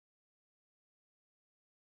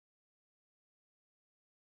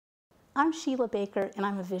I'm Sheila Baker, and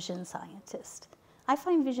I'm a vision scientist. I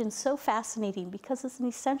find vision so fascinating because it's an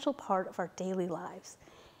essential part of our daily lives.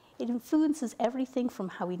 It influences everything from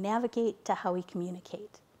how we navigate to how we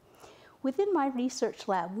communicate. Within my research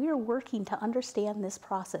lab, we are working to understand this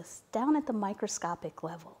process down at the microscopic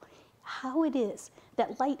level, how it is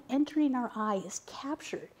that light entering our eye is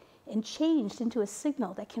captured and changed into a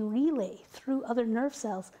signal that can relay through other nerve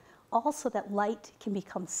cells, also that light can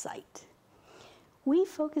become sight. We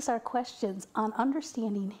focus our questions on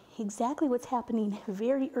understanding exactly what's happening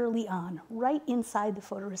very early on, right inside the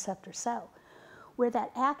photoreceptor cell, where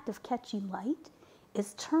that act of catching light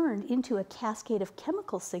is turned into a cascade of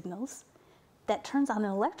chemical signals that turns on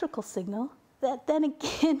an electrical signal that then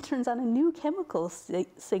again turns on a new chemical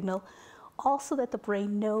signal, also that the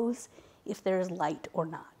brain knows if there is light or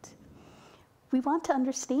not. We want to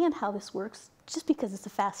understand how this works just because it's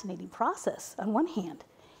a fascinating process on one hand.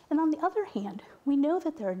 And on the other hand, we know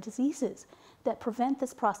that there are diseases that prevent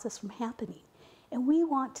this process from happening. And we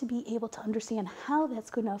want to be able to understand how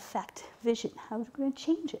that's going to affect vision, how it's going to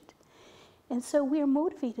change it. And so we are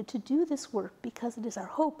motivated to do this work because it is our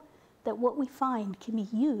hope that what we find can be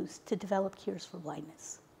used to develop cures for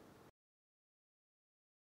blindness.